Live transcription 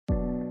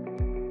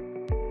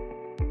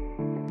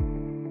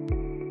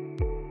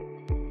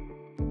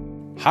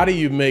How do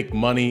you make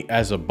money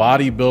as a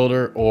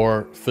bodybuilder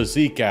or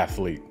physique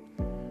athlete?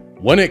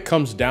 When it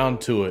comes down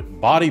to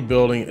it,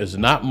 bodybuilding is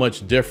not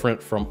much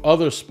different from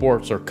other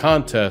sports or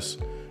contests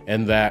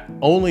in that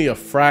only a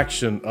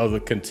fraction of the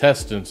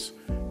contestants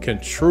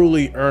can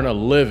truly earn a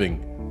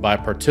living by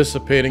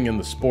participating in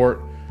the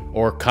sport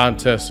or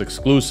contest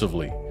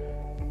exclusively.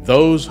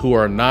 Those who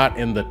are not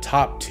in the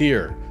top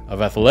tier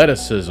of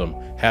athleticism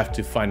have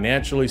to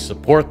financially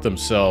support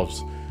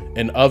themselves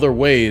in other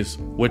ways,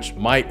 which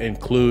might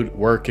include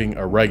working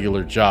a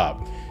regular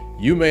job.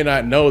 You may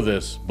not know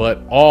this,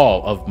 but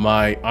all of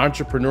my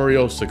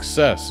entrepreneurial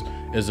success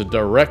is a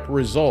direct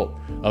result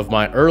of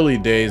my early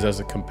days as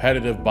a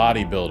competitive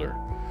bodybuilder.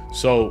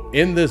 So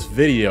in this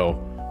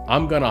video,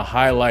 I'm gonna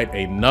highlight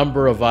a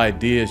number of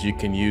ideas you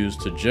can use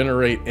to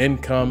generate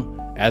income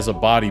as a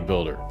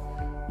bodybuilder.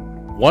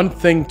 One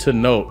thing to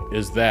note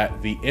is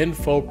that the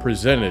info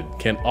presented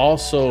can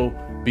also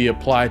be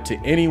applied to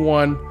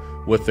anyone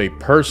with a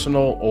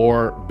personal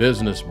or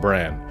business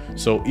brand.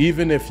 So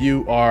even if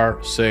you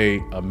are, say,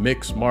 a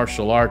mixed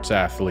martial arts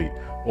athlete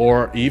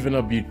or even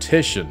a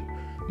beautician,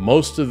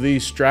 most of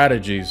these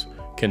strategies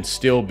can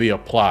still be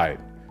applied.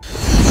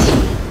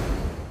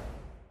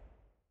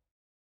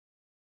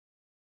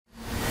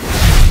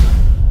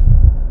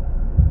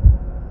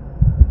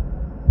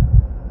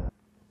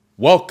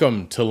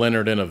 Welcome to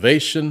Leonard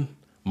Innovation.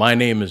 My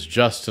name is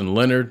Justin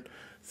Leonard.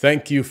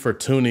 Thank you for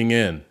tuning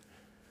in.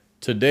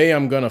 Today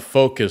I'm going to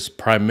focus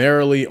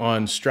primarily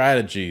on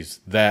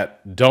strategies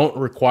that don't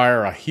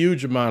require a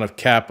huge amount of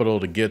capital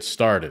to get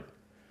started.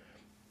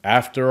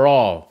 After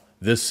all,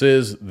 this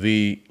is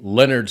the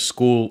Leonard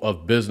School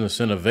of Business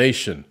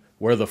Innovation,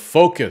 where the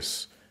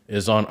focus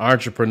is on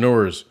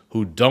entrepreneurs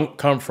who don't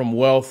come from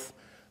wealth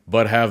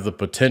but have the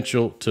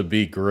potential to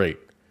be great.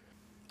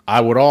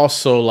 I would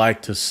also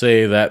like to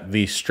say that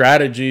the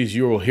strategies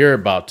you will hear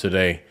about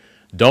today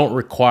don't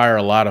require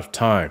a lot of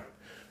time.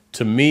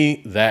 To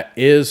me, that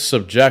is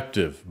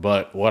subjective,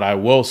 but what I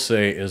will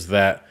say is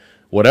that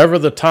whatever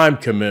the time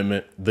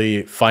commitment,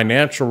 the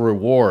financial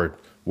reward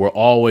will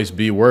always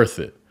be worth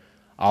it.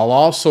 I'll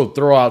also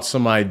throw out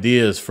some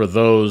ideas for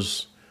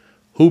those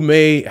who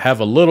may have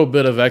a little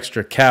bit of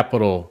extra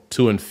capital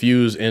to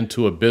infuse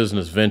into a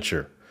business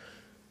venture.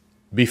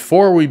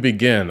 Before we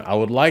begin, I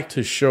would like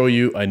to show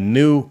you a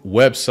new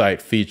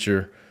website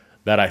feature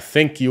that I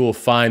think you will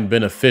find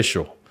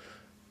beneficial.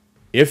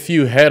 If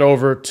you head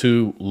over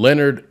to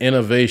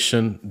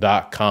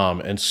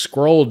leonardinnovation.com and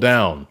scroll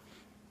down,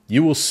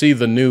 you will see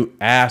the new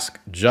Ask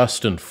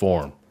Justin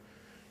form.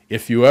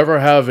 If you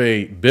ever have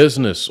a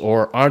business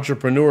or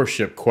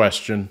entrepreneurship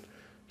question,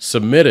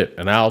 submit it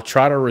and I'll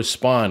try to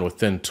respond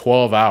within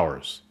 12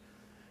 hours.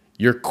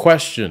 Your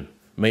question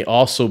may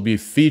also be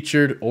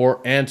featured or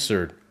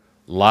answered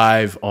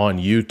live on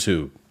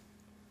YouTube.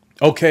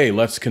 Okay,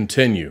 let's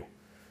continue.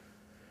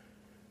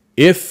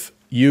 If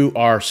you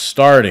are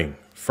starting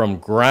from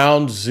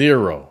ground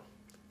zero,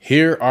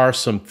 here are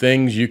some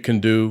things you can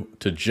do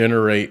to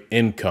generate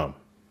income.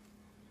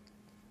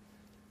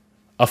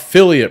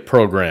 Affiliate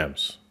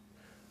programs.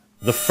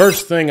 The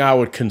first thing I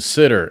would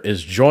consider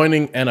is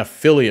joining an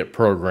affiliate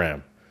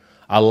program.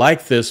 I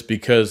like this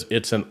because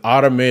it's an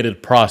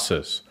automated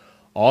process.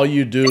 All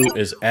you do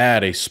is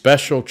add a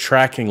special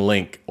tracking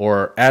link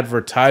or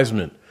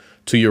advertisement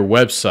to your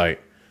website.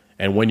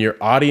 And when your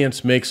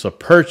audience makes a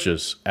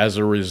purchase as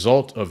a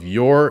result of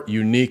your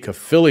unique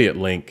affiliate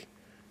link,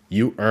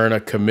 you earn a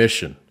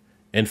commission.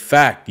 In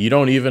fact, you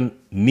don't even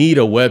need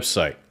a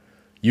website.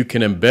 You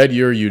can embed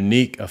your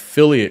unique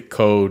affiliate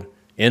code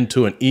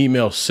into an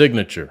email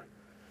signature.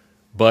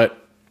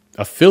 But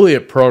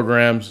affiliate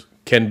programs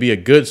can be a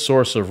good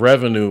source of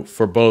revenue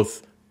for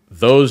both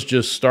those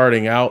just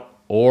starting out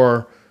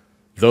or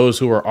those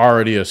who are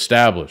already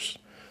established.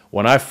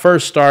 When I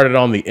first started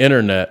on the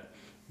internet,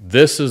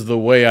 this is the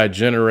way I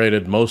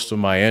generated most of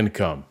my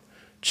income.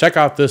 Check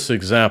out this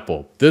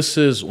example. This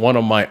is one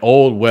of my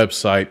old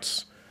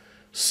websites,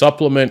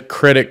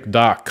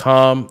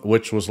 supplementcritic.com,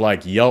 which was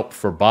like Yelp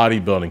for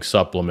bodybuilding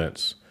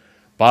supplements.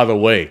 By the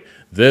way,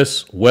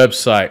 this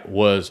website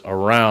was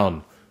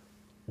around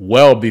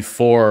well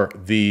before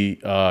the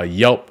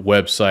Yelp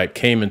website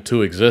came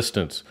into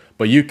existence,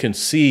 but you can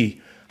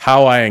see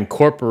how I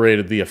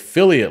incorporated the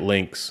affiliate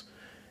links.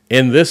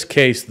 In this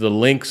case, the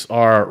links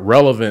are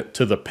relevant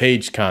to the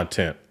page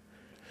content.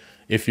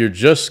 If you're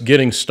just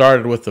getting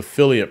started with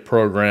affiliate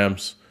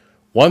programs,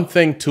 one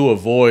thing to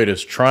avoid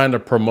is trying to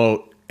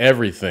promote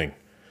everything.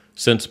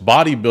 Since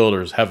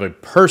bodybuilders have a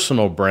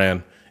personal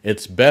brand,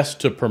 it's best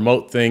to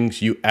promote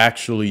things you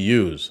actually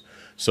use.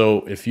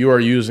 So if you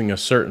are using a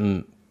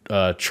certain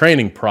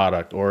training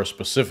product or a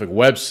specific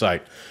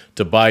website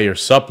to buy your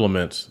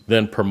supplements,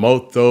 then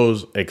promote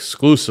those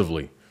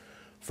exclusively.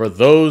 For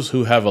those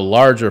who have a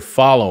larger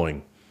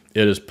following,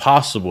 it is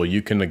possible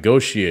you can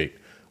negotiate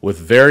with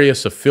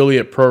various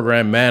affiliate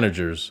program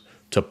managers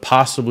to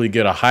possibly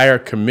get a higher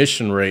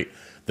commission rate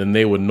than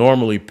they would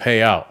normally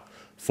pay out.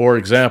 For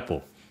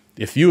example,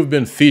 if you have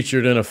been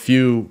featured in a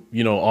few,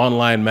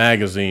 online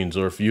magazines,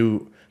 or if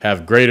you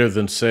have greater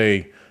than,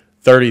 say,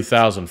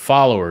 30,000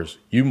 followers,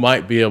 you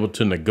might be able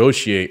to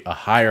negotiate a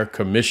higher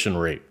commission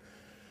rate.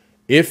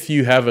 If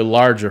you have a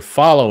larger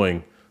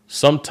following,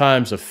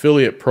 sometimes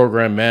affiliate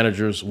program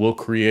managers will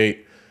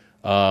create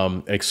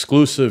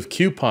exclusive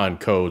coupon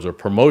codes or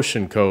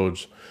promotion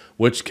codes,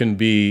 which can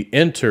be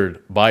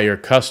entered by your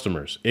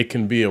customers. It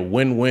can be a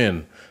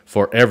win-win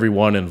for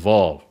everyone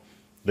involved.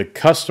 The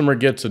customer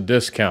gets a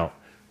discount.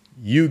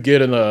 You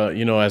get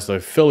as the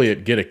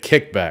affiliate, get a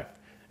kickback.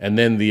 And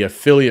then the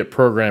affiliate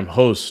program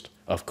host,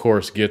 of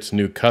course, gets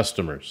new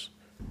customers.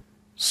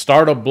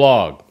 Start a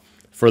blog.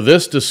 For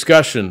this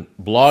discussion,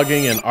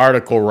 blogging and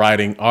article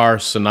writing are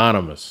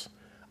synonymous.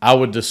 I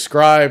would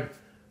describe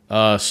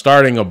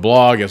starting a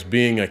blog as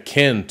being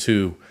akin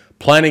to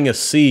planting a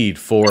seed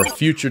for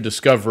future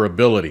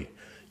discoverability.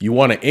 You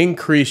want to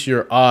increase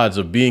your odds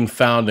of being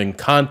found in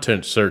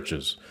content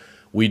searches.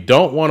 We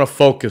don't want to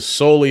focus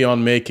solely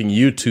on making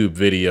YouTube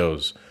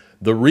videos.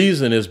 The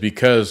reason is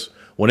because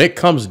when it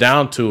comes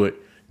down to it,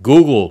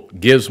 Google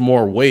gives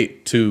more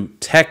weight to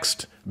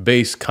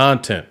text-based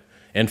content.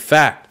 In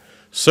fact,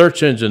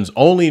 search engines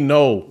only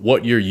know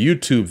what your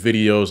YouTube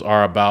videos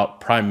are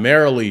about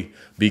primarily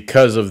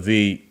because of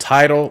the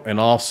title and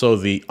also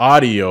the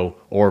audio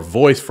or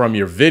voice from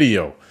your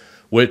video,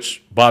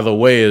 which, by the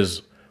way,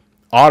 is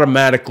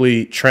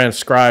automatically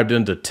transcribed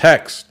into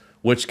text,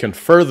 which can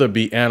further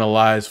be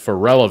analyzed for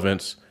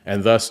relevance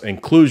and thus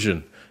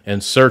inclusion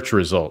in search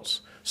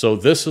results. So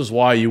this is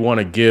why you want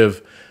to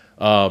give,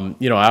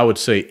 I would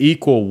say,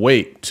 equal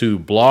weight to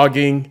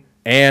blogging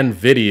and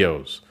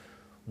videos.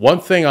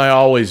 One thing I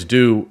always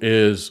do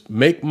is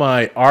make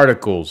my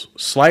articles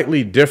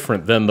slightly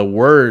different than the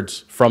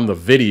words from the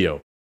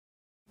video.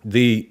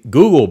 The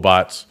Google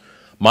bots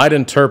might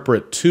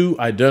interpret two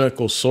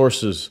identical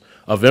sources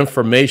of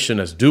information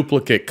as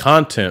duplicate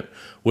content,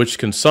 which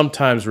can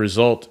sometimes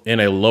result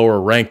in a lower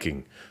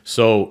ranking.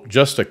 So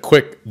just a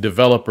quick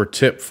developer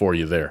tip for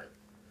you there.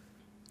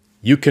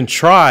 You can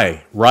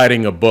try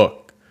writing a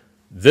book.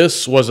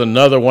 This was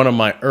another one of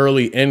my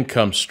early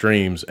income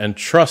streams, and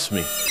trust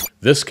me,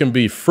 this can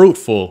be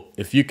fruitful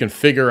if you can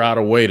figure out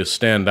a way to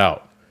stand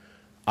out.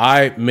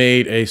 I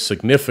made a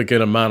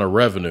significant amount of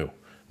revenue.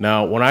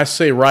 Now, when I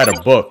say write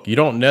a book, you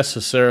don't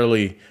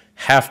necessarily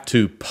have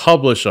to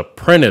publish a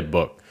printed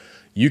book.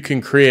 You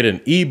can create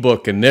an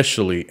ebook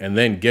initially and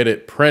then get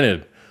it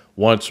printed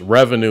once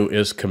revenue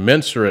is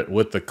commensurate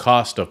with the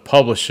cost of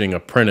publishing a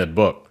printed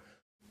book.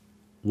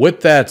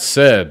 With that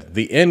said,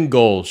 the end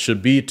goal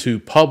should be to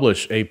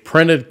publish a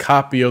printed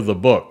copy of the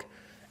book.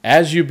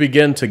 As you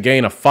begin to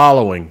gain a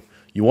following,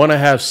 you want to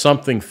have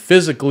something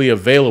physically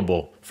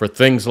available for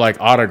things like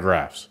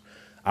autographs.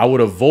 I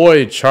would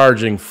avoid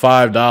charging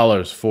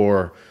 $5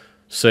 for,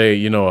 say,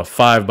 a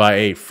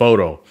 5x8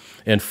 photo.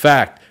 In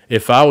fact,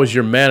 if I was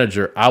your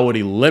manager, I would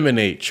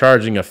eliminate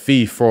charging a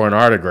fee for an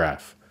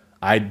autograph.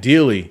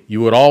 Ideally,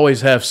 you would always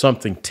have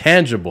something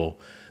tangible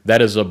that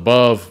is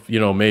above,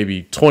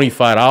 maybe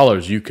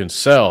 $25 you can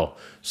sell,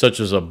 such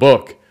as a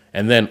book,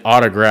 and then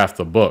autograph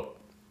the book.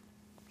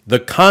 The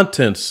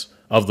contents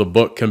of the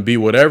book can be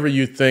whatever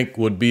you think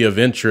would be of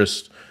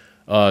interest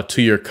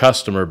to your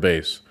customer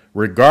base,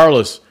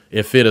 regardless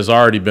if it has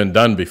already been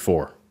done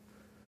before.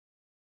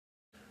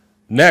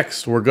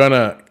 Next, we're going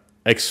to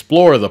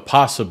explore the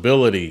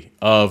possibility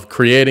of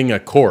creating a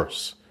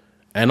course,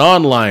 an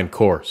online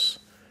course.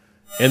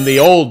 In the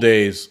old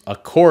days, a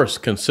course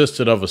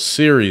consisted of a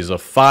series of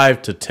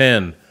 5 to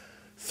 10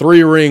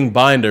 3-ring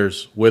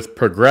binders with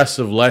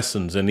progressive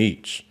lessons in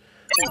each.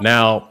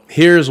 Now,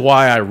 here's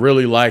why I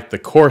really like the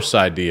course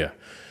idea.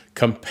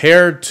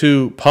 Compared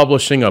to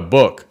publishing a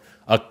book,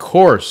 a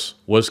course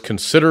was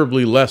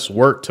considerably less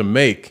work to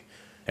make,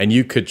 and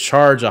you could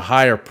charge a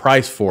higher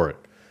price for it.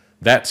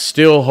 That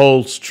still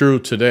holds true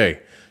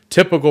today.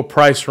 Typical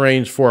price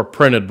range for a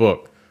printed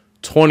book,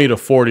 $20 to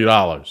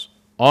 $40.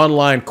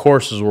 Online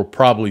courses will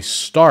probably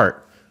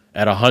start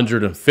at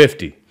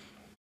 $150.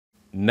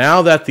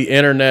 Now that the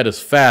internet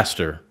is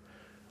faster,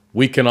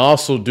 we can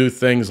also do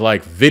things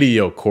like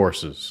video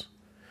courses.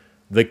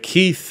 The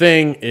key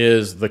thing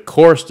is the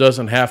course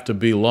doesn't have to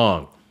be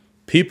long.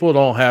 People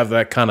don't have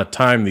that kind of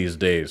time these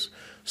days.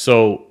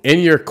 So in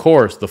your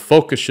course, the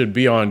focus should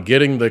be on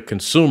getting the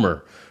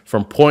consumer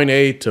from point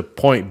A to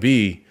point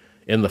B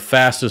in the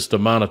fastest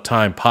amount of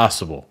time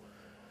possible.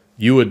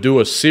 You would do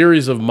a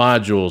series of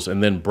modules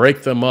and then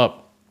break them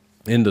up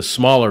into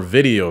smaller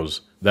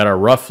videos that are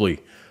roughly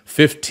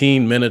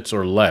 15 minutes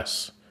or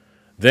less.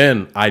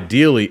 Then,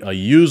 ideally, a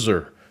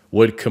user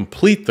would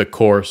complete the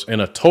course in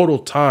a total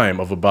time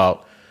of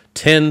about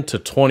 10 to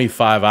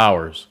 25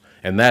 hours,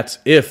 and that's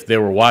if they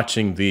were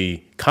watching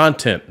the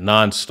content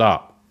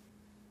nonstop.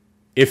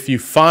 If you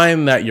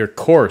find that your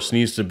course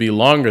needs to be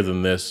longer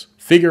than this,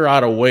 figure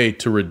out a way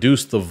to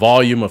reduce the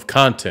volume of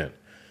content.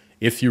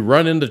 If you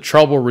run into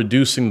trouble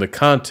reducing the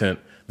content,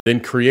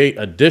 then create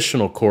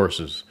additional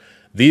courses.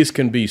 These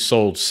can be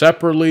sold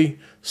separately,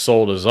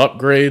 sold as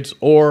upgrades,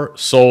 or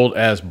sold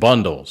as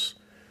bundles.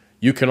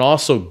 You can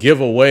also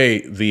give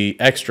away the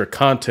extra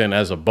content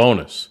as a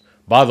bonus.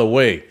 By the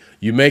way,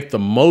 You make the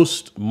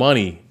most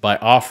money by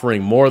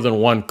offering more than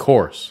one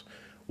course.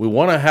 We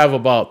want to have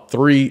about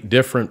 3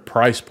 different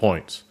price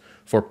points.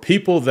 For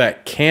people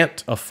that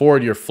can't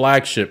afford your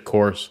flagship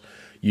course,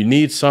 you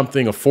need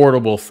something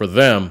affordable for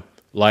them,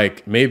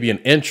 like maybe an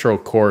intro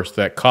course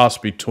that costs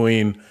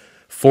between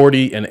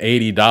 $40 and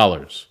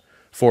 $80.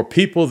 For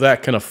people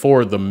that can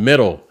afford the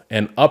middle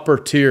and upper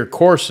tier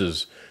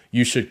courses,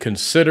 you should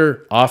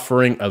consider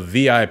offering a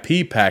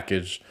VIP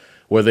package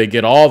where they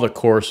get all the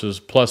courses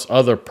plus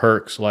other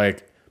perks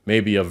like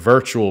maybe a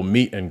virtual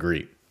meet and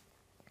greet.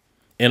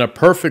 In a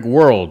perfect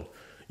world,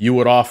 you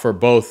would offer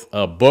both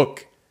a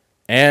book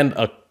and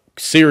a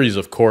series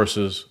of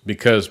courses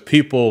because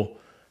people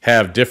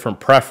have different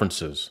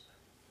preferences.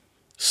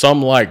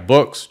 Some like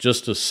books,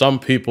 just as some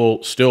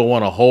people still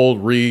want to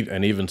hold, read,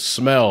 and even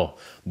smell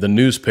the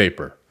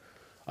newspaper.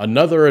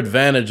 Another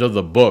advantage of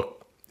the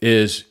book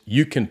is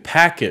you can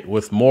pack it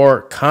with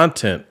more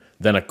content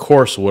than a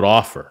course would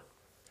offer.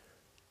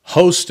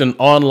 Host an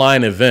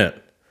online event.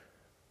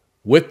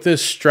 With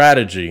this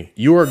strategy,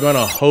 you are going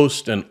to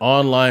host an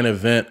online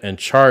event and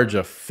charge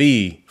a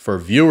fee for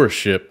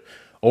viewership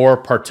or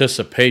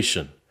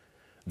participation.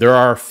 There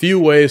are a few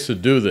ways to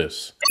do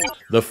this.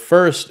 The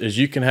first is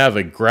you can have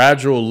a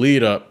gradual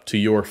lead up to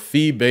your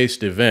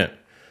fee-based event.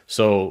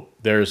 So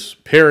there's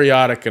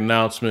periodic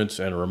announcements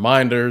and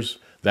reminders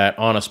that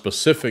on a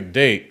specific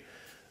date,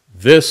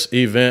 this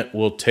event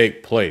will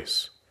take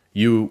place.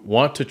 You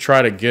want to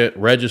try to get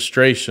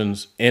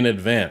registrations in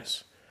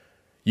advance.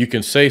 You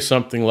can say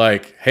something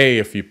like, hey,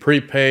 if you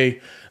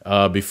prepay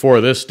before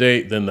this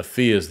date, then the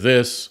fee is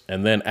this.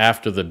 And then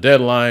after the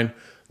deadline,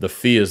 the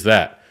fee is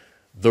that.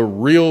 The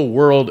real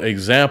world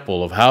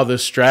example of how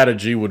this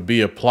strategy would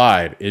be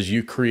applied is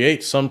you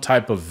create some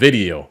type of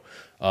video.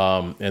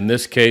 In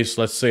this case,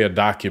 let's say a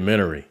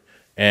documentary,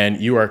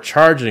 and you are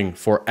charging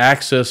for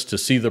access to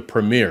see the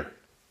premiere.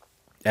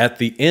 At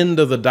the end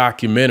of the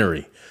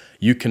documentary,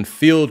 you can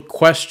field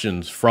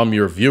questions from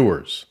your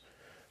viewers.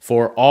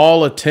 For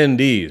all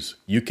attendees,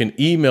 you can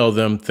email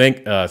them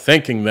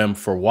thanking them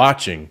for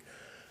watching.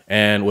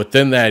 And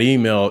within that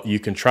email, you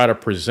can try to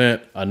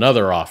present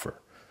another offer.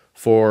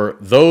 For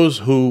those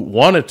who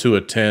wanted to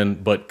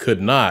attend but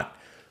could not,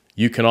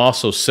 you can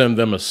also send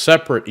them a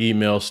separate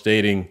email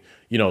stating,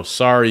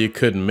 sorry you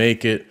couldn't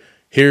make it.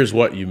 Here's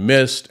what you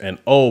missed. And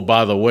oh,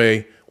 by the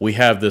way, we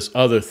have this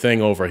other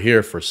thing over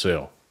here for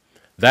sale.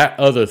 That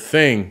other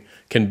thing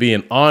can be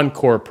an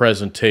encore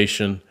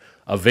presentation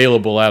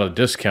available at a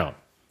discount.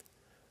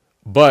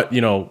 But,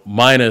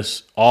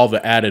 minus all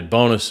the added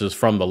bonuses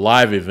from the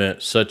live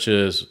event, such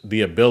as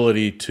the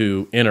ability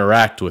to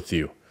interact with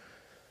you.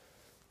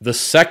 The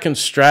second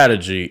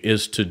strategy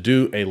is to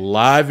do a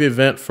live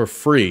event for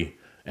free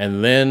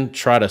and then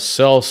try to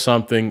sell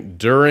something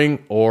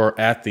during or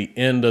at the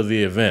end of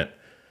the event.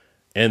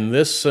 In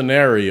this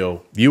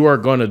scenario, you are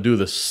going to do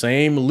the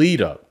same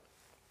lead up,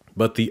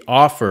 but the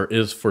offer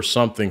is for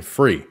something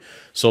free.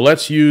 So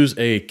let's use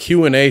a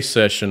Q&A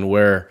session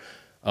where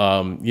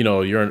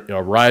you're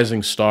a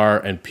rising star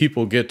and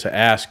people get to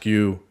ask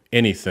you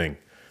anything,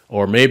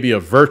 or maybe a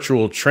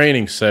virtual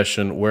training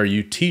session where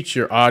you teach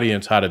your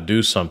audience how to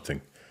do something,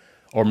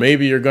 or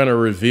maybe you're going to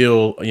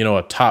reveal,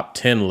 a top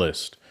 10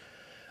 list.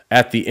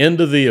 At the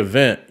end of the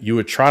event, you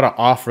would try to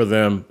offer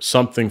them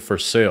something for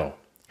sale.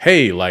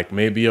 Hey, like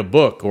maybe a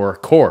book or a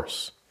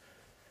course.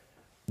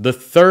 The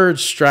third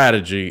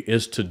strategy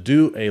is to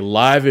do a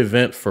live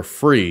event for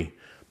free,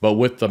 but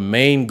with the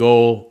main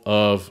goal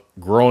of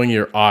growing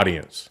your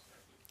audience.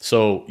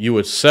 So you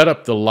would set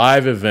up the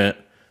live event,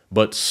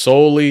 but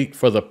solely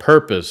for the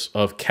purpose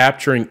of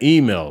capturing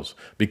emails,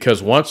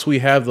 because once we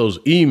have those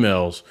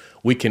emails,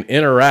 we can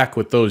interact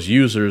with those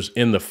users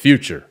in the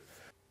future.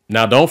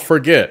 Now, don't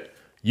forget,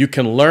 you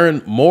can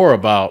learn more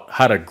about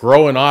how to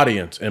grow an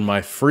audience in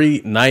my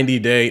free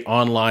 90-day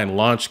online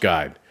launch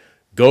guide.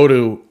 Go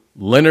to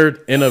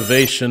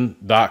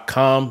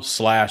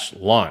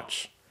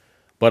leonardinnovation.com/launch.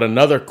 But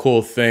another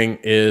cool thing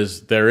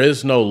is there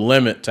is no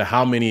limit to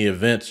how many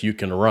events you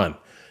can run.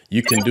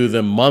 You can do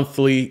them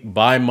monthly,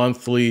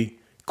 bi-monthly,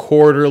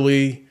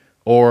 quarterly,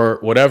 or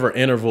whatever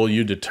interval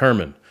you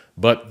determine.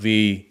 But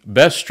the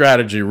best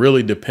strategy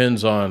really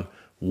depends on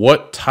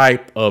what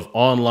type of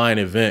online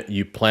event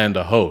you plan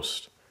to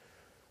host.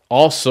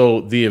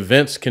 Also, the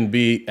events can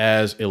be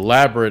as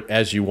elaborate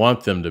as you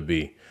want them to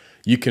be.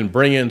 You can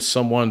bring in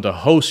someone to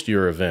host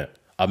your event,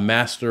 a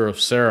master of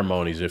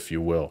ceremonies, if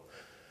you will.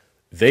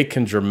 They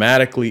can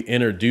dramatically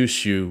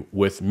introduce you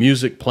with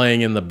music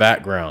playing in the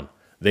background.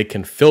 They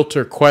can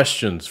filter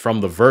questions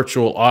from the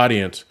virtual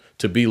audience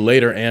to be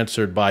later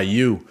answered by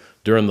you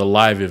during the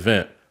live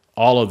event.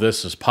 All of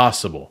this is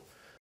possible.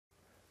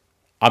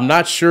 I'm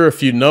not sure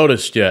if you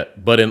noticed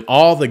yet, but in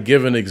all the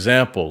given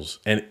examples,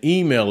 an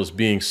email is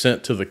being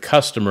sent to the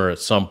customer at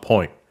some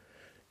point.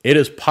 It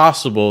is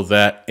possible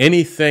that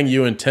anything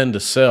you intend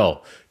to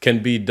sell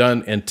can be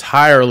done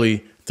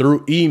entirely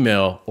through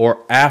email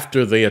or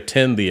after they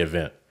attend the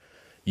event.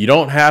 You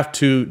don't have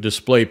to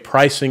display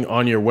pricing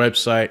on your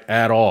website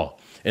at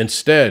all.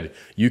 Instead,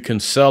 you can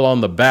sell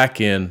on the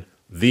back end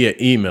via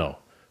email.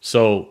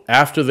 So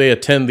after they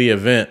attend the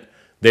event,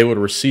 they would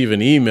receive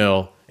an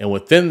email, and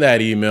within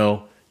that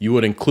email, you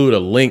would include a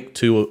link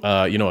to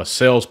a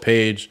sales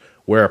page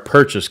where a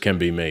purchase can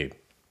be made.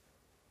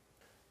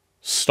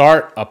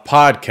 Start a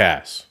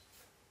podcast.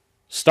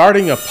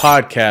 Starting a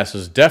podcast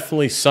is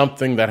definitely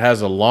something that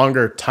has a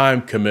longer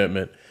time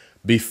commitment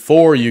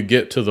before you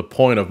get to the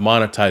point of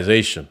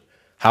monetization.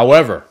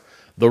 However,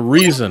 the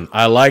reason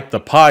I like the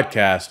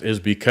podcast is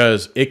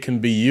because it can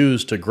be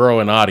used to grow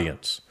an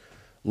audience.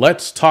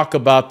 Let's talk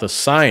about the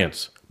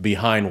science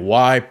behind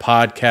why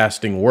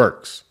podcasting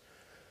works.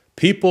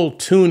 People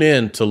tune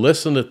in to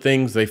listen to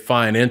things they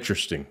find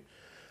interesting.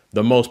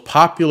 The most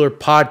popular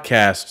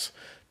podcasts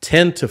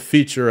tend to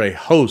feature a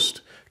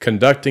host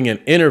conducting an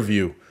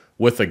interview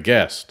with a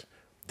guest.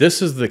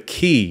 This is the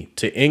key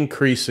to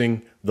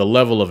increasing the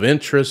level of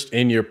interest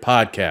in your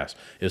podcast,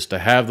 is to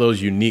have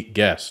those unique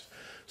guests.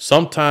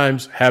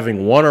 Sometimes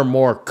having one or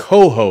more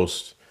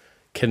co-hosts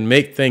can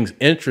make things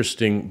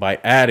interesting by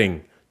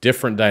adding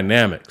different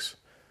dynamics.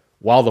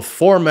 While the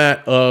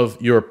format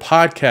of your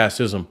podcast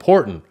is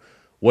important,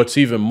 what's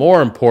even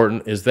more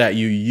important is that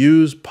you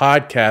use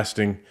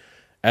podcasting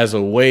as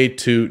a way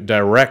to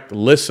direct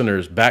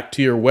listeners back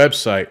to your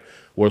website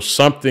where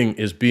something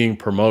is being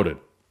promoted.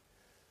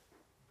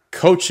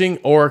 Coaching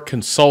or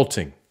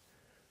consulting.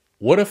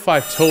 What if I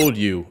told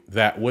you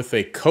that with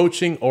a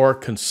coaching or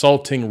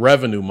consulting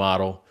revenue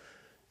model,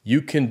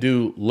 you can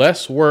do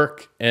less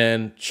work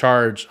and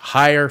charge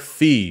higher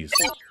fees?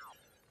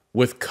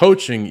 With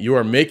coaching, you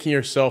are making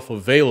yourself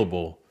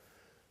available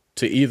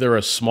to either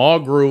a small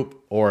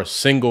group or a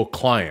single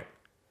client.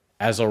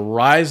 As a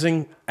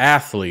rising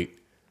athlete,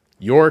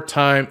 your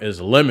time is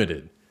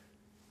limited.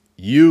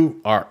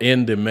 You are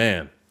in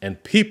demand,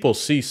 and people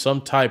see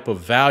some type of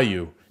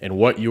value in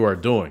what you are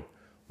doing.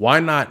 Why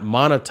not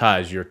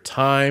monetize your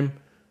time,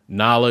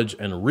 knowledge,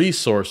 and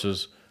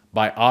resources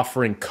by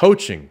offering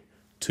coaching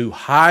to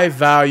high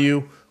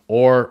value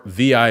or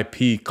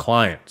VIP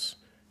clients?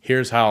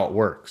 Here's how it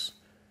works.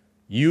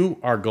 You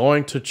are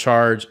going to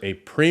charge a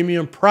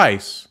premium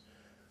price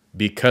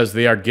because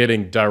they are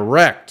getting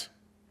direct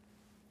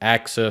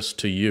access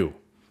to you.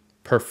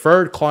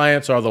 Preferred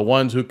clients are the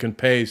ones who can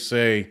pay,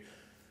 say,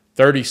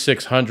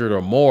 $3,600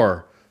 or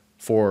more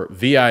for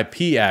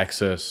VIP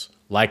access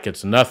like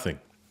it's nothing.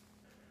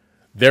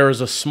 There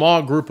is a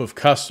small group of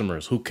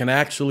customers who can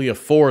actually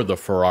afford the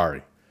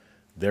Ferrari.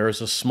 There is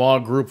a small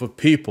group of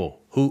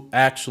people who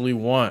actually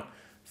want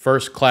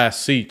first-class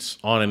seats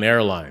on an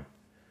airline.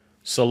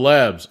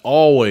 Celebs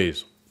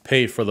always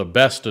pay for the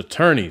best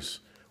attorneys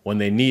when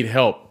they need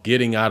help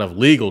getting out of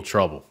legal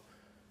trouble.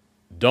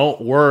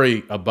 Don't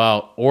worry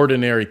about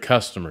ordinary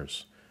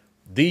customers.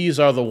 These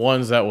are the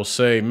ones that will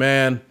say,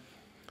 man,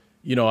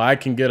 I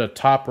can get a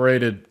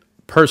top-rated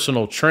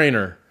personal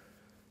trainer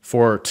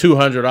for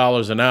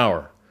 $200 an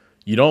hour.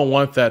 You don't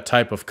want that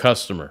type of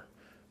customer.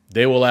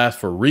 They will ask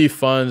for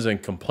refunds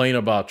and complain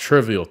about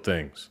trivial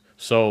things.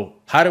 So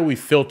how do we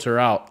filter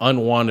out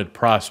unwanted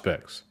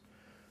prospects?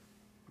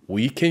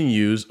 We can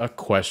use a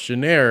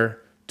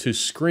questionnaire to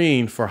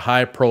screen for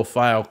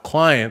high-profile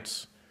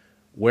clients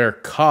where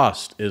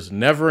cost is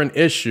never an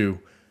issue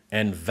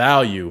and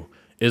value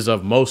is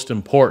of most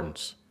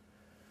importance.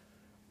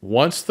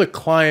 Once the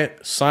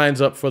client signs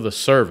up for the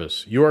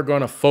service, you are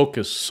going to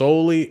focus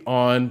solely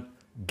on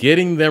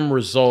getting them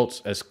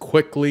results as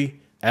quickly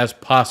as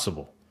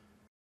possible.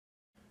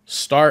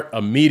 Start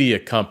a media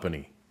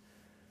company.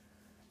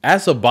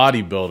 As a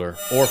bodybuilder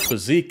or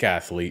physique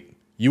athlete,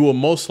 you will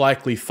most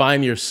likely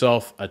find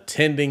yourself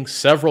attending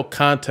several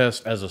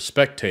contests as a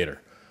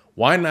spectator.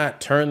 Why not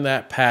turn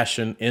that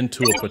passion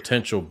into a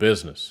potential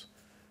business?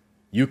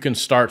 You can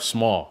start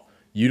small.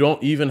 You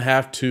don't even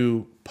have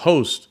to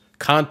post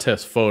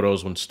contest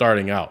photos when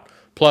starting out.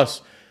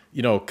 Plus,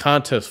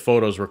 contest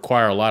photos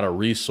require a lot of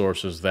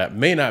resources that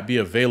may not be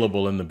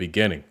available in the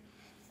beginning.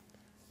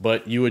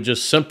 But you would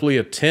just simply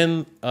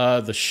attend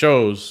the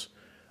shows,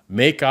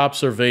 make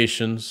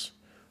observations,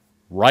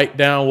 write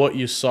down what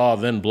you saw,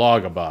 then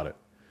blog about it.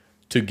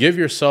 To give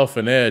yourself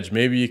an edge,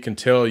 maybe you can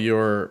tell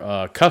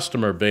your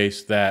customer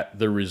base that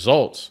the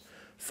results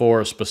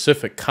for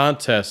specific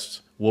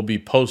contests will be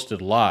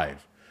posted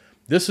live.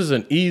 This is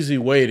an easy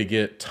way to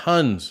get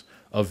tons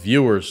of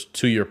viewers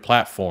to your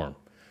platform.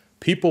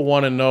 People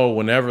want to know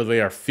whenever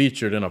they are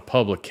featured in a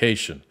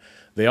publication.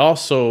 They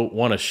also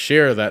want to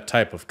share that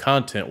type of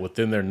content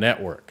within their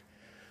network.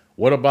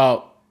 What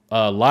about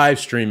live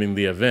streaming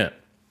the event?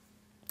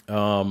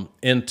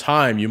 In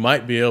time, you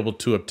might be able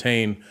to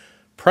obtain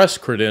press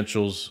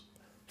credentials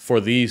for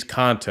these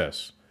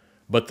contests.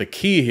 But the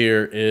key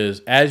here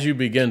is as you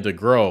begin to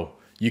grow,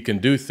 you can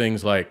do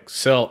things like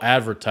sell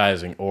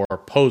advertising or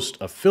post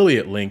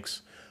affiliate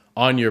links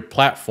on your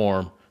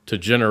platform to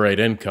generate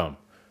income.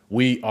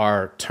 We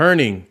are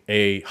turning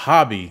a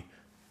hobby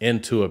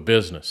into a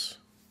business.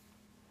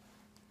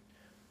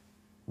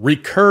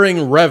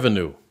 Recurring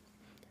revenue.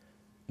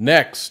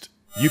 Next,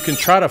 you can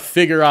try to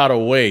figure out a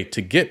way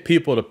to get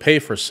people to pay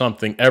for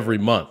something every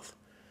month.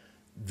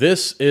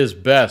 This is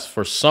best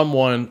for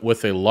someone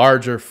with a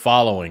larger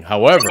following.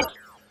 However,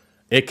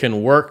 It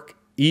can work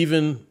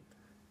even,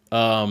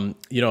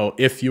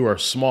 if you are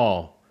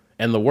small.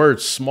 And the word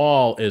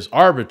small is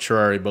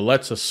arbitrary, but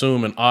let's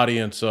assume an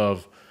audience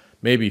of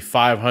maybe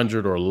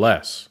 500 or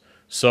less.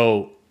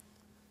 So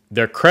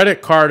their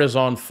credit card is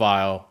on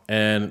file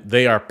and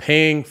they are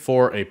paying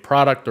for a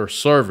product or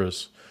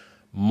service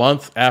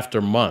month after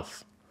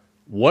month.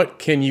 What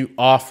can you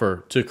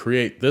offer to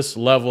create this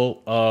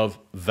level of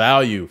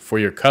value for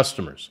your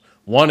customers?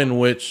 One in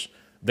which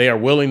they are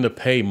willing to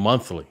pay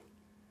monthly.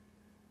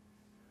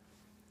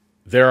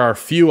 There are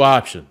few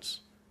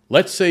options.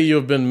 Let's say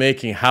you've been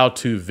making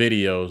how-to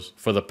videos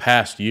for the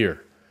past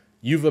year.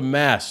 You've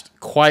amassed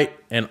quite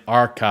an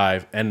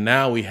archive, and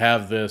now we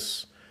have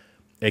this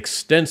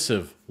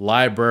extensive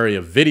library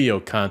of video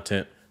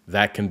content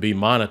that can be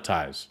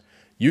monetized.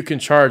 You can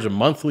charge a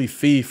monthly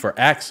fee for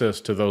access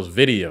to those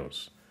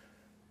videos.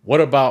 What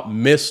about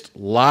missed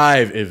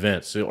live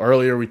events? So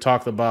earlier we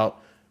talked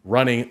about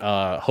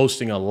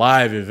hosting a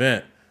live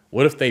event.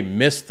 What if they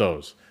missed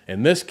those?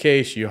 In this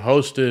case, you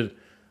hosted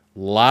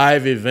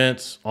live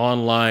events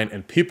online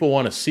and people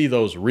want to see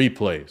those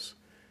replays.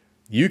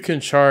 You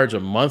can charge a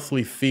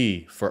monthly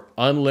fee for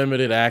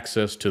unlimited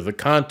access to the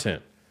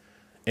content.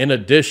 In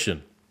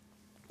addition,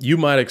 you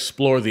might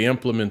explore the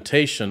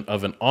implementation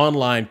of an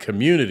online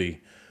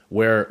community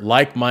where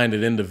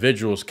like-minded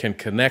individuals can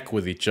connect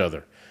with each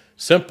other.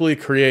 Simply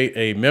create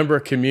a member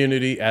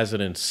community as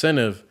an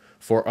incentive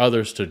for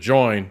others to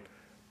join,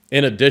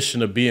 in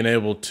addition to being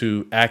able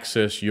to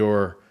access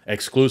your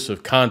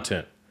exclusive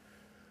content.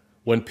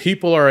 When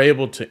people are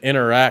able to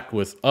interact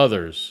with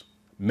others,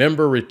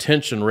 member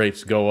retention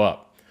rates go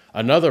up.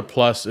 Another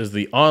plus is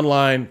the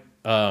online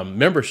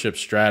membership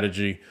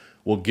strategy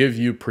will give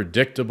you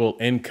predictable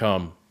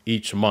income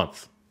each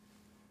month.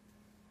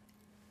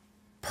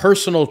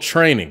 Personal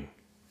training.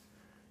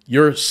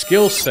 Your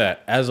skill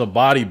set as a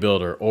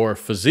bodybuilder or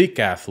physique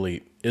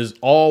athlete is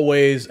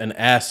always an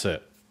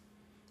asset.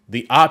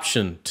 The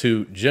option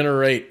to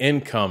generate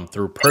income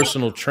through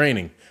personal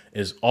training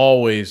is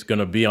always going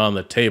to be on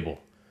the table.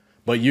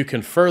 But you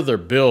can further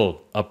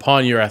build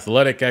upon your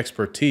athletic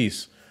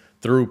expertise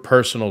through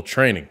personal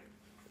training.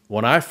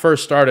 When I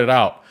first started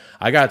out,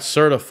 I got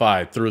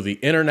certified through the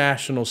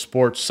International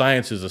Sports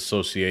Sciences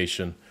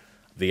Association,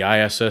 the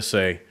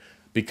ISSA,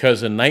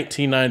 because in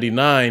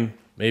 1999,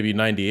 maybe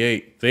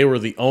 98, they were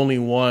the only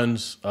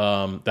ones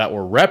that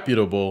were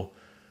reputable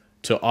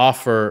to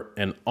offer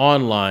an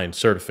online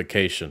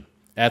certification.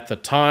 At the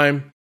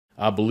time,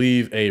 I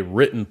believe a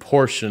written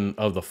portion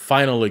of the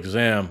final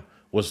exam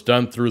was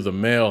done through the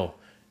mail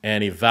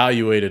and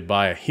evaluated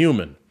by a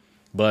human.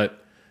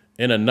 But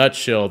in a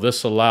nutshell,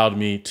 this allowed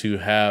me to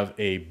have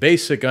a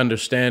basic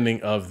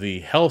understanding of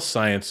the health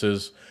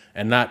sciences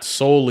and not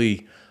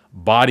solely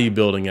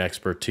bodybuilding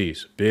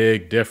expertise.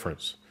 Big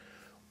difference.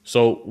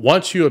 So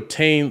once you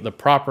obtain the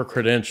proper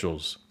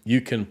credentials, you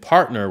can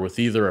partner with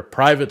either a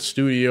private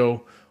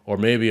studio or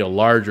maybe a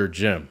larger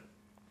gym.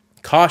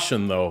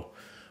 Caution though,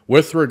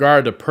 with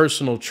regard to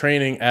personal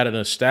training at an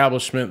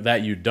establishment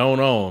that you don't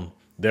own,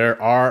 there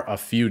are a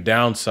few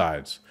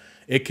downsides.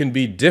 It can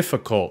be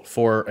difficult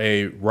for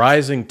a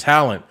rising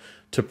talent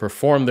to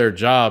perform their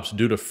jobs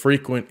due to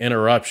frequent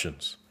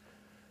interruptions.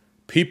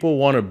 People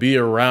want to be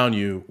around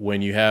you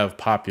when you have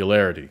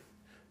popularity.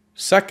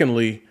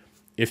 Secondly,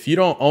 if you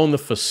don't own the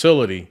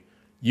facility,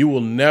 you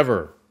will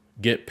never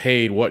get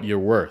paid what you're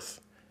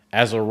worth.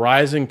 As a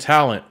rising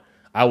talent,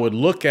 I would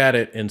look at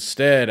it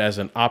instead as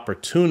an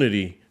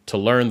opportunity to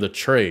learn the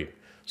trade.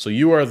 So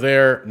you are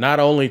there not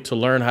only to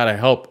learn how to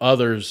help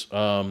others,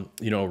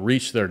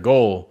 reach their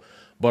goal,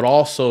 but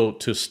also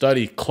to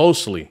study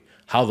closely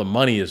how the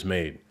money is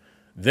made.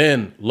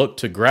 Then look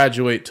to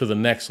graduate to the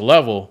next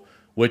level,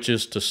 which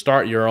is to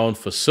start your own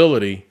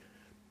facility,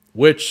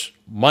 which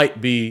might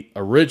be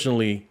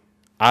originally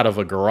out of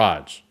a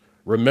garage.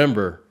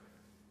 Remember,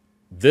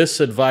 this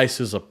advice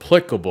is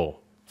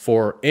applicable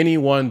for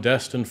anyone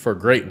destined for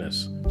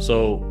greatness.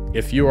 So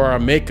if you are a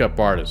makeup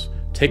artist,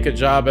 take a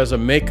job as a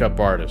makeup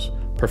artist,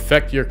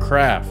 perfect your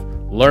craft,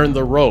 learn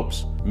the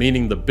ropes,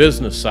 meaning the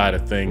business side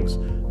of things,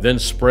 then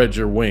spread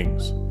your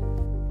wings.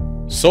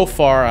 So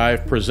far,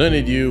 I've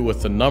presented you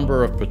with a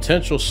number of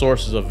potential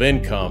sources of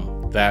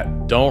income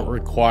that don't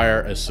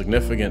require a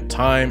significant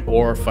time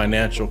or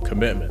financial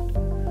commitment.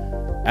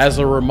 As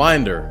a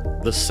reminder,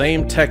 the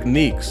same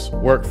techniques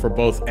work for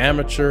both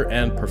amateur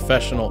and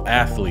professional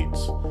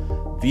athletes.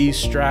 These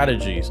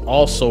strategies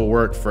also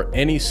work for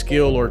any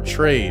skill or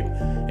trade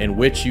in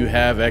which you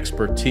have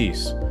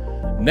expertise.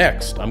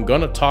 Next, I'm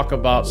going to talk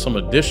about some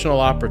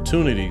additional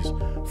opportunities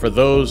for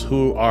those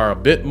who are a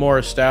bit more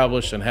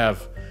established and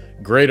have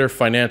greater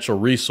financial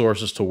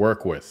resources to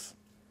work with.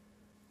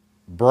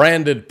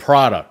 Branded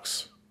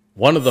products.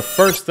 One of the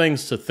first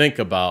things to think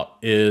about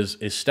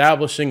is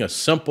establishing a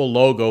simple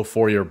logo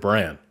for your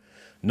brand.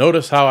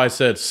 Notice how I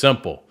said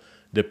simple.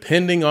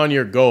 Depending on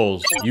your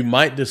goals, you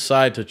might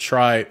decide to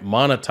try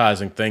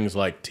monetizing things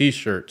like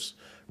t-shirts,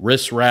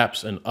 wrist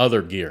wraps, and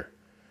other gear.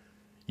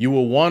 You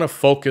will want to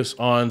focus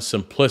on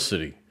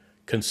simplicity.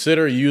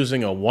 Consider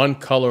using a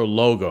one-color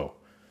logo.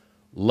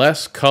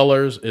 Less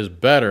colors is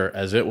better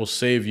as it will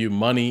save you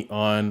money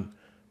on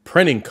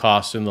printing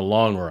costs in the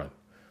long run.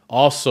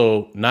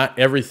 Also, not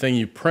everything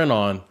you print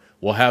on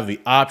will have the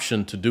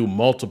option to do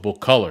multiple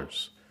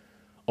colors.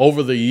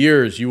 Over the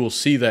years, you will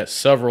see that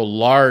several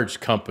large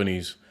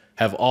companies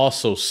have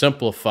also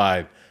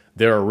simplified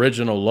their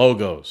original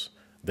logos.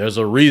 There's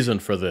a reason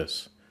for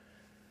this.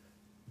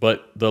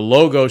 But the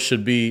logo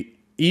should be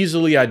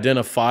easily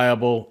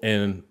identifiable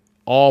in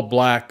all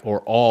black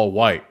or all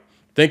white.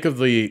 Think of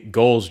the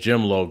Gold's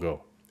Gym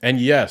logo. And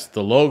yes,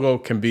 the logo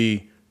can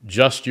be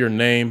just your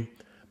name,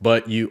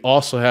 but you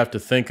also have to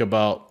think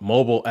about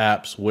mobile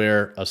apps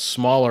where a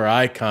smaller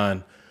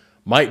icon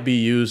might be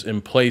used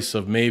in place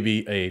of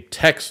maybe a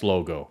text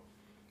logo.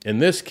 In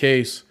this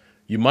case,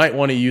 you might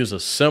want to use a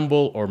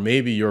symbol or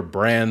maybe your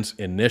brand's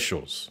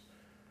initials.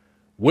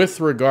 With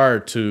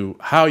regard to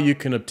how you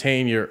can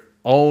obtain your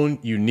own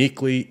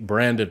uniquely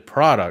branded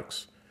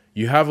products,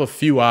 you have a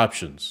few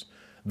options.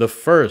 The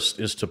first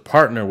is to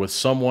partner with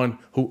someone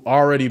who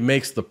already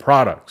makes the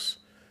products.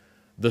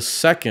 The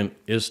second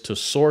is to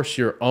source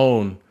your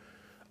own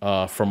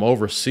from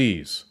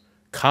overseas.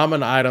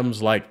 Common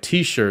items like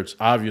t-shirts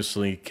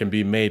obviously can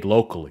be made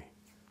locally.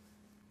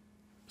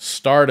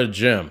 Start a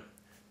gym.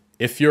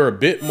 If you're a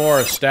bit more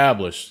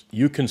established,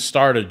 you can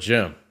start a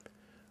gym.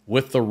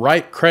 With the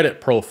right credit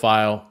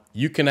profile,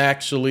 you can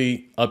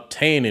actually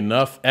obtain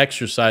enough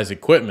exercise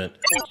equipment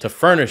to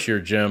furnish your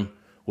gym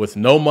with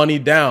no money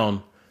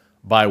down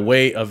by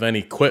way of an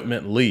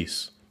equipment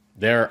lease.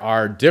 There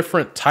are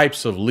different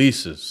types of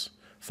leases.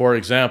 For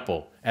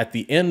example, at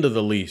the end of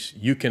the lease,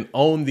 you can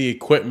own the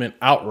equipment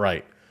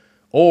outright,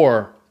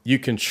 or you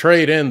can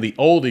trade in the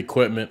old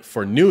equipment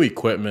for new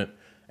equipment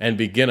and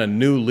begin a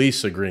new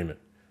lease agreement.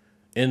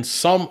 In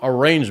some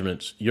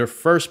arrangements, your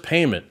first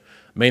payment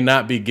may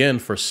not begin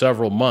for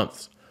several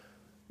months.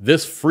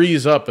 This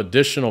frees up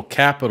additional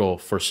capital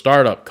for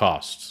startup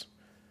costs.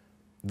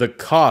 The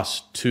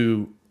cost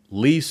to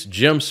lease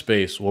gym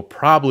space will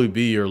probably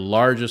be your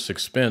largest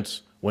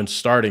expense when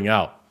starting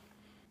out.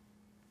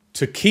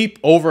 To keep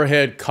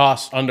overhead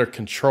costs under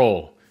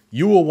control,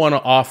 you will want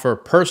to offer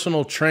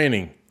personal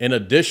training in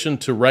addition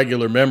to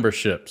regular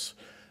memberships.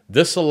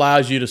 This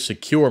allows you to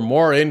secure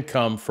more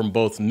income from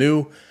both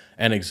new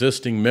and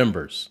existing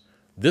members.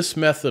 This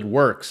method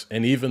works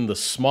in even the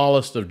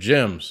smallest of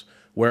gyms,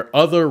 where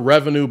other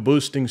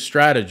revenue-boosting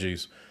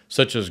strategies,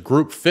 such as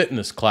group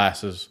fitness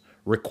classes,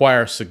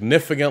 require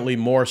significantly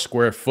more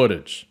square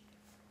footage.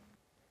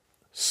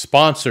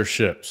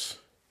 Sponsorships.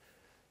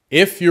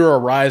 If you're a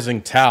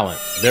rising talent,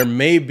 there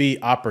may be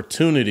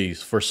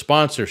opportunities for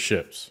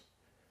sponsorships.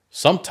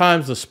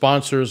 Sometimes the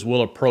sponsors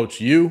will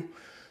approach you.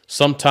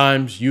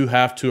 Sometimes you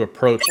have to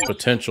approach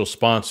potential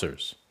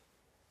sponsors.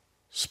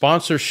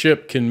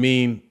 Sponsorship can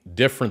mean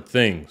different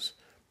things.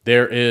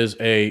 There is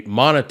a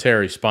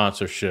monetary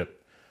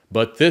sponsorship,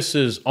 but this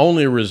is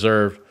only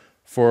reserved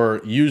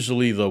for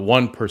usually the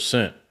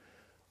 1%.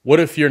 What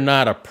if you're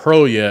not a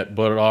pro yet,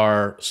 but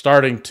are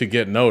starting to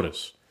get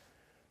noticed?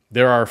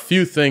 There are a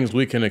few things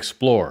we can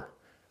explore.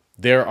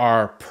 There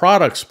are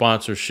product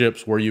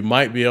sponsorships where you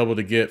might be able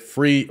to get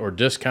free or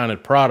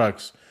discounted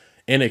products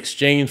in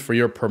exchange for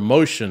your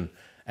promotion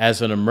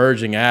as an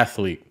emerging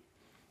athlete.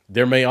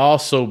 There may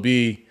also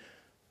be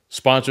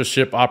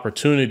sponsorship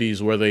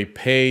opportunities where they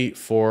pay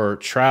for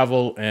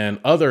travel and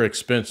other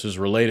expenses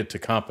related to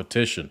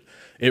competition.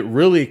 It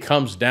really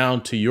comes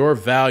down to your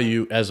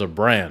value as a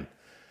brand.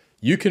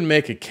 You can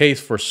make a case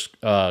for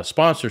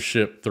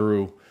sponsorship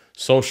through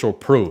social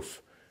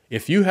proof.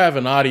 If you have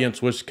an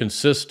audience which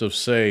consists of,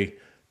 say,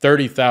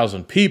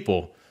 30,000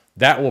 people,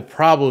 that will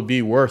probably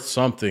be worth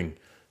something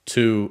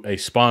to a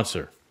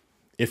sponsor.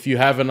 If you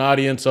have an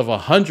audience of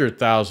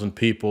 100,000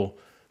 people,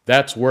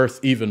 that's worth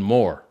even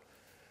more.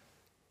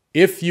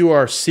 If you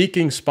are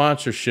seeking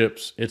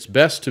sponsorships, it's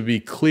best to be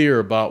clear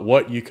about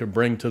what you can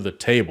bring to the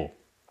table.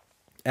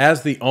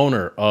 As the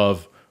owner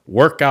of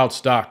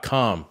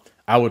workouts.com,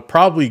 I would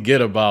probably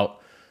get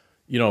about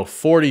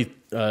 40,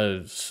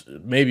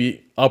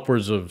 maybe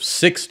upwards of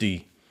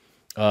 60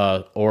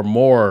 or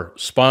more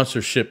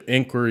sponsorship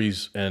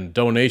inquiries and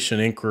donation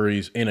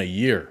inquiries in a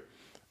year.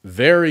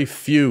 Very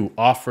few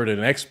offered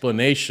an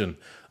explanation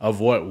of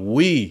what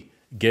we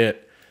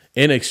get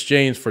in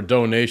exchange for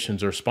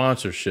donations or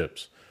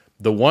sponsorships.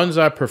 The ones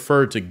I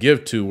preferred to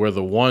give to were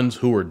the ones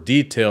who were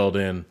detailed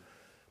in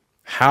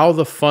how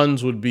the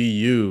funds would be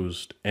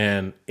used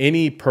and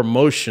any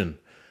promotion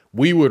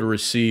we would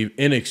receive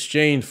in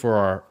exchange for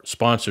our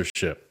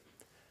sponsorship.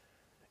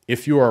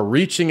 If you are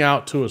reaching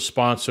out to a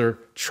sponsor,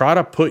 try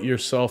to put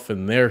yourself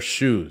in their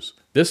shoes.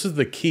 This is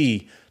the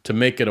key to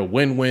make it a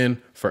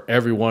win-win for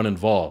everyone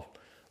involved.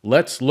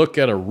 Let's look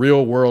at a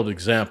real-world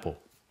example.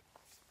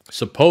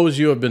 Suppose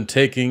you have been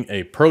taking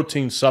a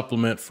protein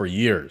supplement for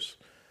years.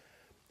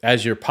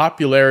 As your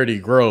popularity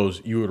grows,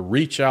 you would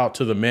reach out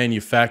to the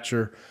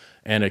manufacturer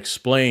and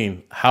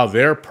explain how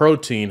their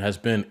protein has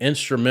been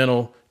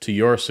instrumental to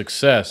your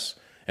success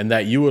and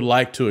that you would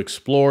like to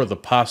explore the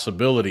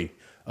possibility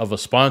of a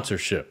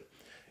sponsorship.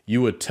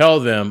 You would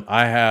tell them,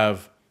 I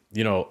have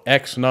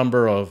X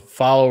number of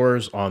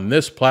followers on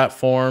this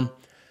platform,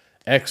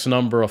 X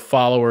number of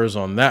followers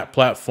on that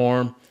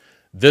platform.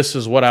 This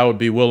is what I would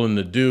be willing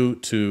to do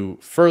to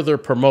further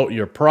promote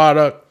your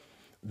product.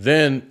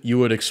 Then you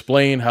would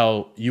explain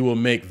how you will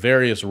make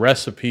various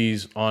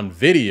recipes on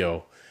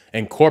video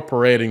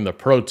incorporating the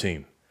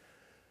protein.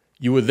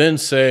 You would then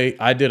say,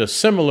 I did a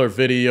similar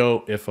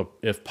video,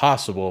 if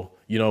possible,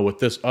 with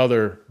this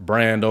other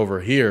brand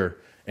over here,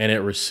 and it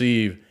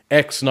received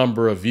X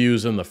number of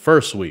views in the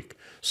first week.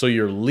 So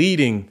you're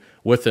leading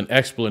with an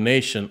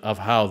explanation of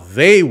how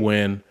they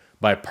win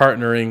by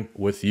partnering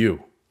with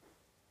you.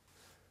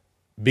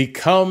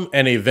 Become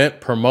an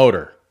event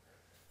promoter.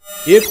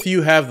 If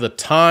you have the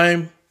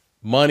time,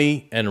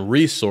 money, and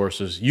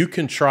resources, you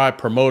can try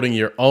promoting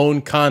your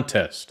own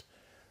contest.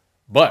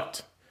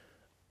 But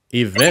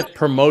event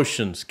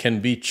promotions can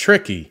be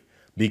tricky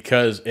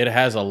because it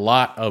has a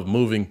lot of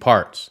moving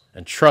parts.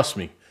 And trust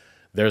me,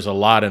 there's a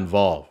lot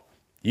involved.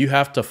 You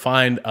have to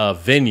find a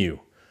venue.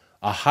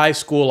 A high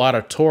school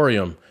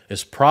auditorium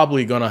is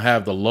probably going to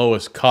have the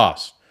lowest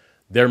cost.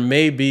 There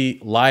may be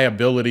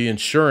liability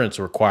insurance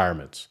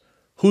requirements.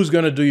 Who's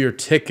going to do your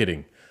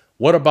ticketing?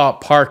 What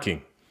about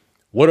parking?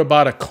 What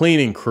about a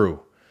cleaning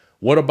crew?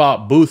 What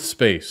about booth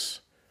space?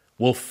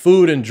 Will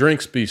food and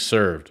drinks be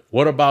served?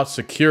 What about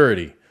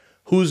security?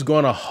 Who's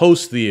going to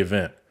host the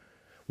event?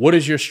 What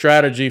is your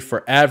strategy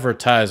for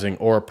advertising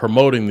or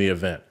promoting the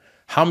event?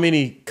 How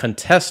many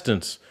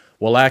contestants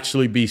will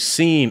actually be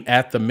seen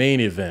at the main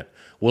event?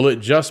 Will it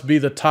just be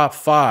the top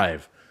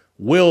 5?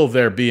 Will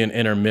there be an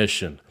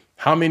intermission?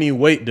 How many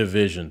weight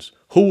divisions?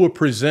 Who will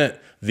present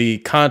the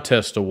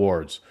contest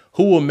awards?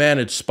 Who will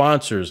manage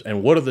sponsors,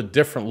 and what are the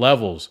different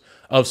levels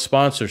of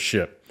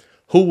sponsorship?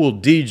 Who will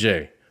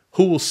DJ?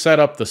 Who will set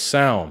up the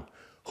sound?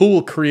 Who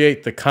will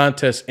create the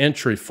contest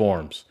entry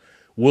forms?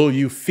 Will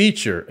you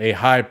feature a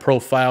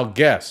high-profile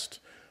guest?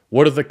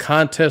 What are the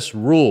contest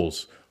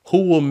rules?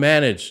 Who will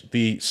manage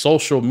the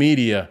social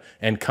media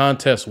and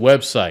contest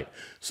website?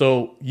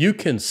 So you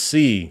can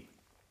see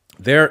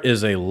there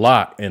is a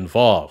lot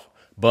involved,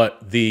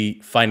 but the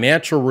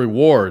financial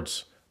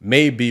rewards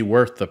may be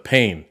worth the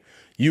pain.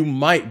 You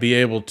might be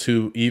able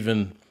to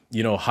even,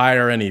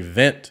 hire an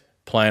event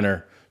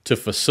planner to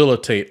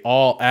facilitate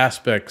all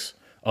aspects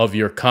of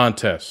your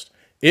contest.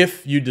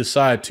 If you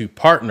decide to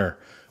partner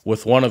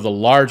with one of the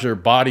larger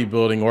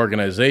bodybuilding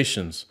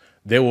organizations,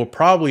 they will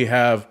probably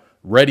have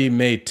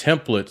ready-made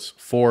templates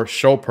for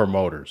show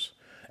promoters.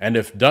 And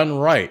if done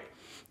right,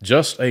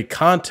 just a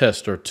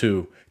contest or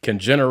two can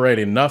generate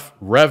enough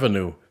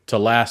revenue to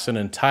last an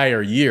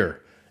entire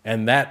year.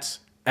 And that's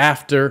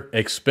after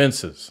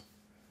expenses.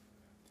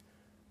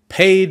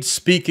 Paid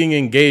speaking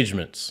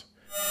engagements.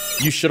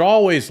 You should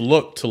always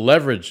look to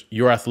leverage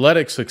your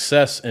athletic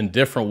success in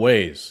different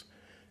ways.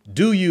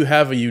 Do you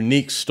have a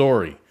unique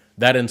story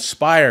that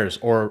inspires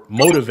or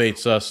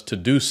motivates us to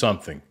do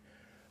something?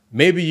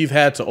 Maybe you've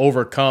had to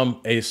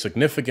overcome a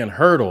significant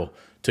hurdle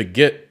to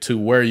get to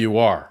where you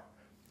are.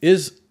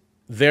 Is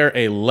there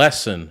a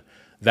lesson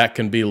that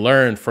can be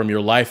learned from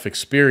your life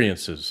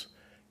experiences?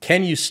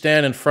 Can you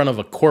stand in front of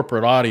a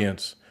corporate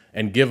audience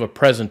and give a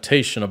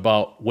presentation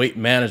about weight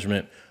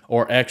management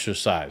or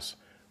exercise?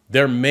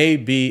 There may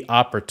be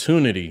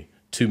opportunity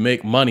to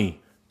make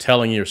money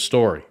telling your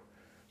story.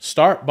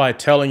 Start by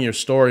telling your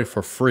story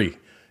for free.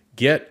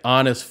 Get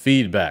honest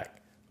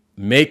feedback.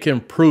 Make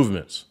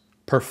improvements.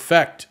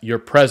 Perfect your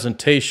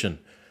presentation.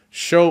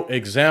 Show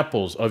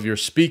examples of your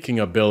speaking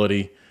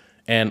ability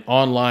and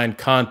online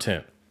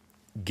content.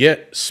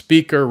 Get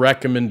speaker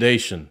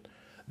recommendation.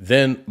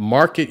 Then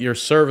market your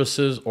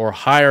services or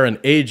hire an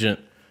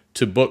agent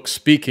to book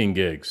speaking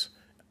gigs.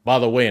 By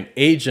the way, an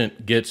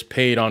agent gets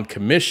paid on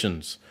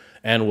commissions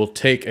and will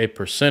take a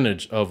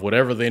percentage of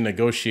whatever they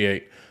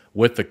negotiate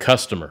with the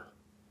customer.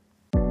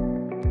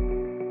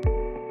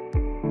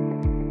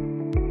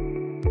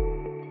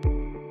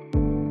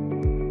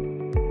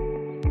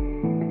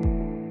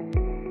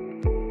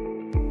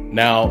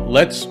 Now,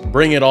 let's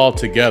bring it all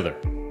together.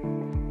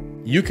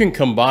 You can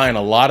combine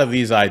a lot of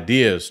these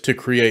ideas to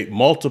create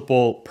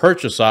multiple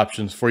purchase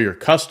options for your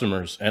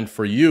customers and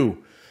for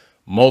you,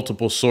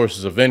 multiple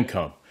sources of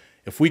income.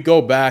 If we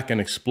go back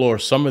and explore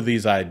some of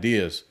these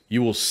ideas,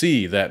 you will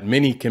see that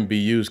many can be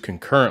used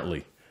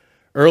concurrently.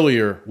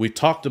 Earlier, we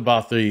talked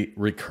about the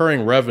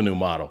recurring revenue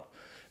model.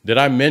 Did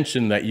I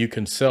mention that you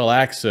can sell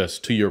access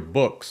to your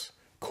books,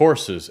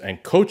 courses,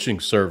 and coaching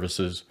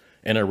services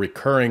in a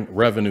recurring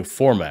revenue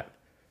format?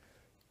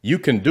 You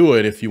can do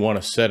it if you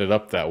want to set it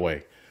up that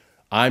way.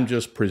 I'm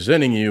just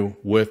presenting you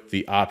with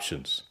the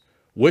options.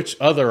 Which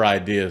other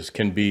ideas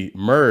can be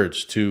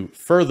merged to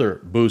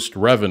further boost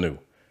revenue?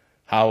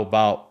 How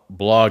about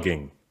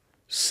blogging,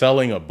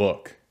 selling a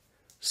book,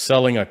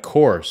 selling a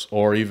course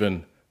or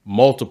even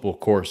multiple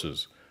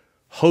courses,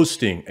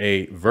 hosting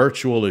a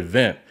virtual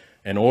event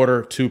in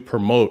order to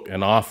promote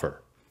an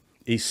offer,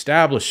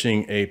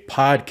 establishing a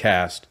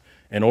podcast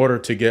in order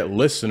to get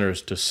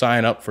listeners to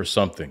sign up for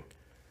something,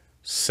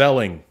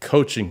 selling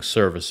coaching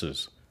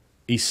services,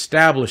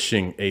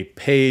 establishing a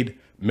paid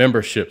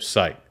membership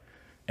site,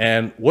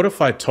 And what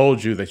if I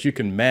told you that you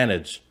can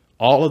manage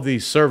all of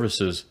these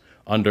services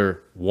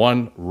under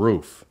one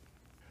roof?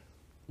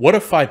 What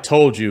if I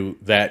told you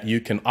that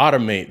you can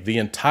automate the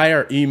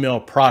entire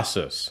email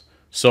process?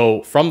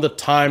 So from the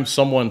time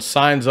someone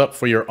signs up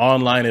for your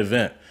online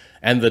event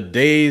and the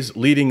days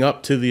leading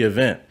up to the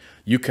event,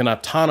 you can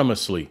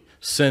autonomously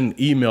send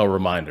email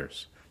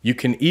reminders. You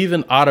can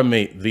even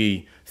automate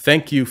the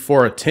thank you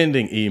for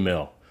attending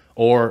email.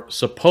 Or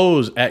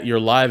suppose at your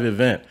live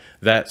event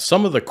that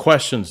some of the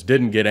questions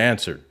didn't get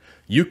answered.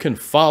 You can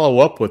follow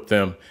up with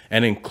them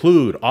and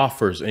include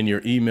offers in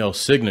your email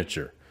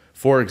signature.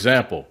 For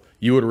example,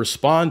 you would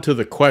respond to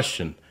the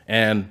question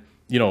and,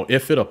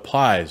 if it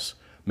applies,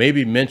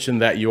 maybe mention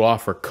that you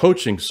offer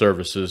coaching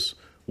services,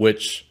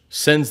 which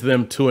sends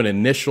them to an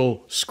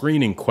initial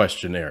screening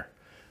questionnaire.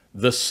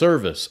 The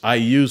service I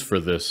use for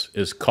this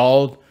is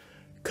called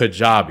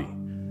Kajabi.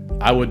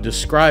 I would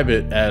describe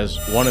it as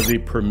one of the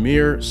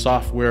premier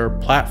software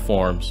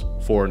platforms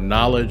for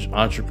knowledge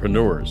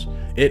entrepreneurs.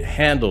 It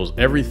handles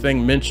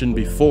everything mentioned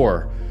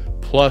before,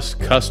 plus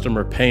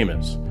customer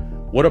payments.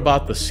 What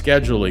about the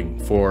scheduling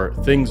for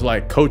things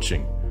like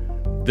coaching?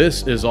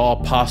 This is all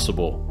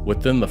possible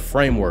within the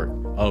framework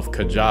of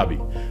Kajabi.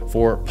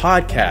 For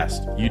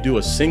podcasts, you do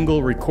a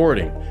single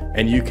recording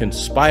and you can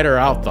spider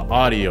out the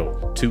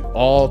audio to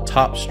all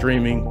top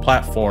streaming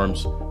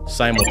platforms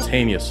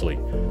simultaneously.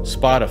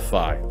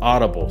 Spotify,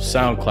 Audible,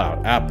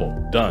 SoundCloud, Apple,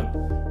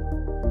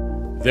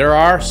 done. There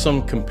are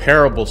some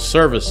comparable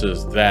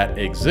services that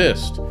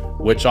exist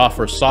which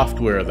offer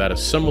software that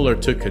is similar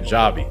to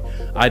Kajabi.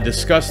 I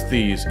discussed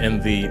these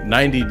in the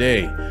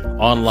 90-day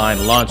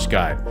online launch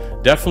guide.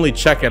 Definitely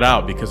check it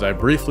out because I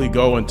briefly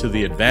go into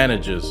the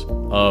advantages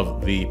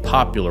of the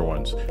popular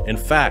ones. In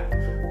fact,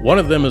 one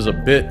of them is a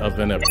bit of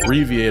an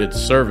abbreviated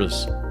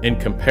service in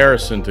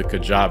comparison to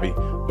Kajabi,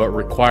 but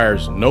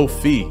requires no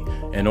fee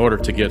in order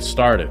to get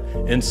started.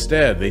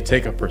 Instead, they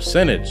take a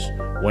percentage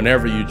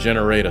whenever you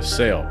generate a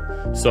sale.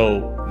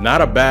 So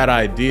not a bad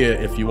idea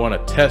if you want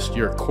to test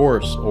your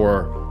course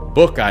or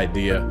book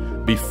idea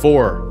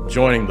before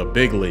joining the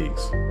big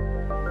leagues.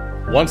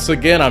 Once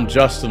again, I'm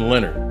Justin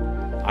Leonard.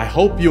 I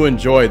hope you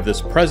enjoyed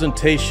this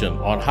presentation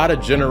on how to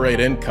generate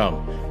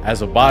income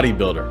as a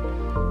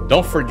bodybuilder.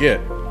 Don't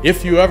forget,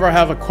 if you ever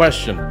have a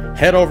question,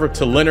 head over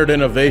to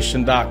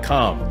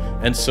leonardinnovation.com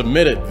and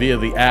submit it via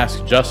the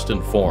Ask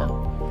Justin form.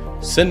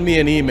 Send me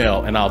an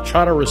email and I'll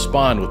try to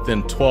respond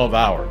within 12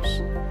 hours.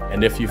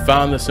 And if you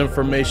found this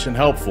information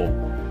helpful,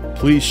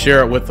 please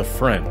share it with a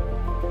friend.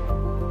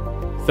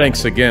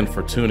 Thanks again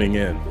for tuning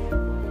in.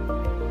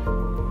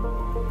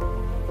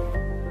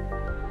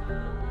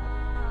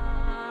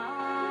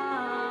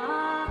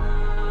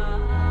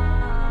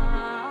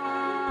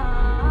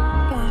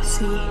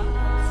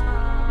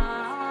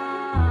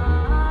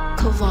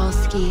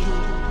 Kowalski.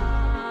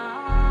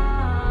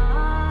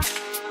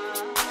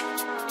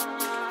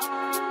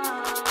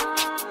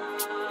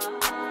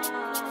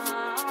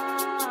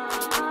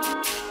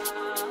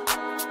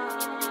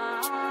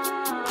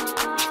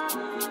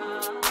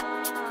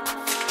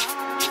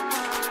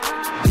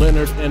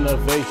 Leonard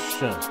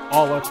Innovation,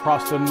 all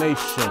across the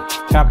nation.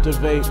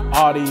 Captivate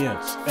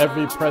audience,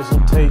 every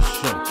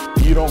presentation.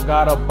 You don't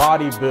got a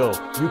body build,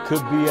 you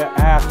could be an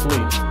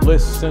athlete.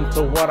 Listen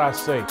to what I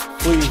say,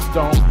 please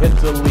don't hit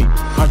delete.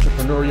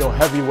 Entrepreneurial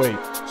heavyweight,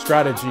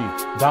 strategy,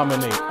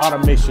 dominate.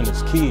 Automation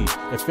is key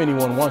if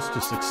anyone wants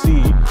to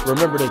succeed.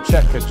 Remember to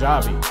check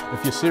Kajabi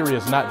if you're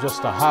serious, not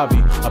just a hobby.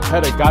 A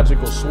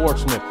pedagogical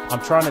swordsman,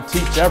 I'm trying to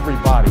teach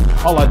everybody.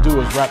 All I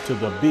do is rap to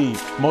the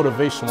beat,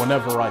 motivation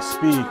whenever I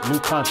speak. New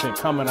content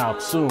coming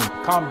out soon.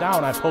 Calm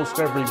down, I post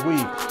every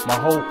week. My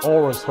whole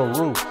aura's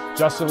Haru.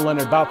 Justin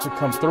Leonard about to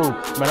come through.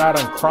 Man, I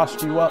done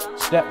crossed you up,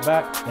 step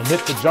back, and hit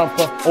the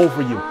jumper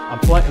over you. I'm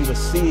planting the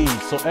seed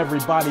so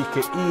everybody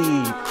could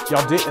eat.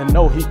 Y'all didn't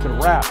know he could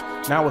rap.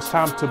 Now it's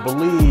time to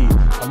believe.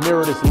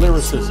 Emeritus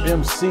lyricist,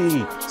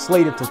 MC,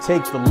 slated to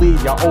take the lead.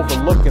 Y'all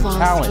overlooking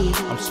talent.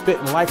 I'm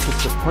spitting like the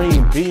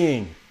supreme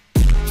being.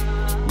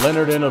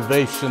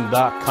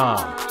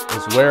 LeonardInnovation.com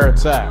is where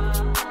it's at.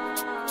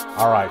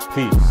 All right,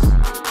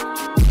 peace.